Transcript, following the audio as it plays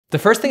The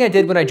first thing I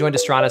did when I joined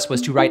Astranis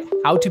was to write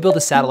how to build a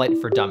satellite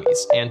for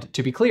dummies. And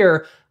to be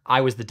clear,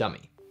 I was the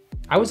dummy.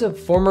 I was a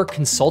former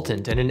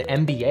consultant and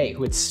an MBA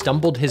who had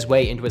stumbled his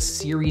way into a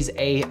Series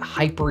A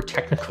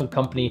hyper-technical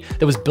company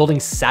that was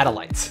building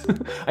satellites.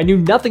 I knew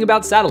nothing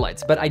about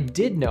satellites, but I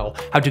did know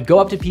how to go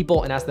up to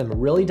people and ask them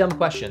really dumb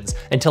questions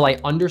until I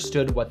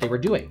understood what they were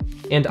doing.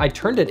 And I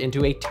turned it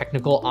into a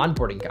technical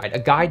onboarding guide, a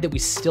guide that we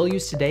still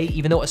use today,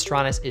 even though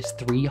Astranis is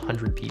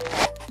 300 people.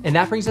 And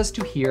that brings us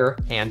to here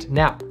and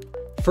now.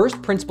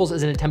 First Principles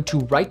is an attempt to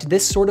write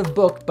this sort of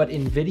book, but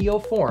in video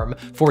form,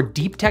 for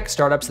deep tech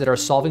startups that are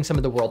solving some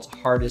of the world's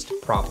hardest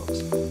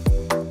problems.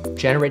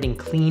 Generating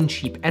clean,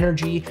 cheap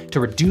energy,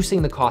 to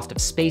reducing the cost of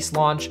space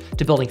launch,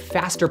 to building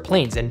faster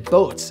planes and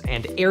boats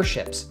and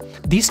airships.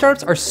 These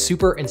startups are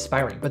super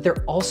inspiring, but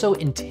they're also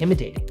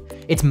intimidating.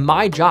 It's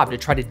my job to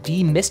try to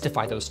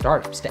demystify those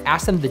startups, to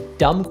ask them the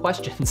dumb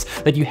questions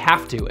that you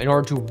have to in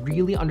order to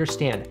really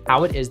understand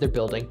how it is they're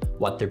building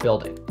what they're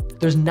building.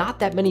 There's not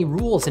that many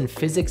rules in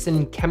physics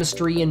and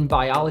chemistry and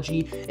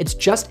biology. It's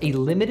just a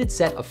limited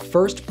set of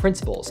first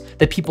principles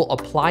that people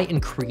apply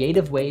in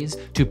creative ways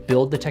to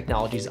build the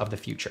technologies of the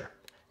future.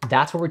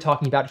 That's what we're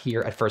talking about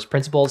here at First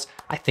Principles.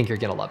 I think you're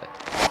gonna love it.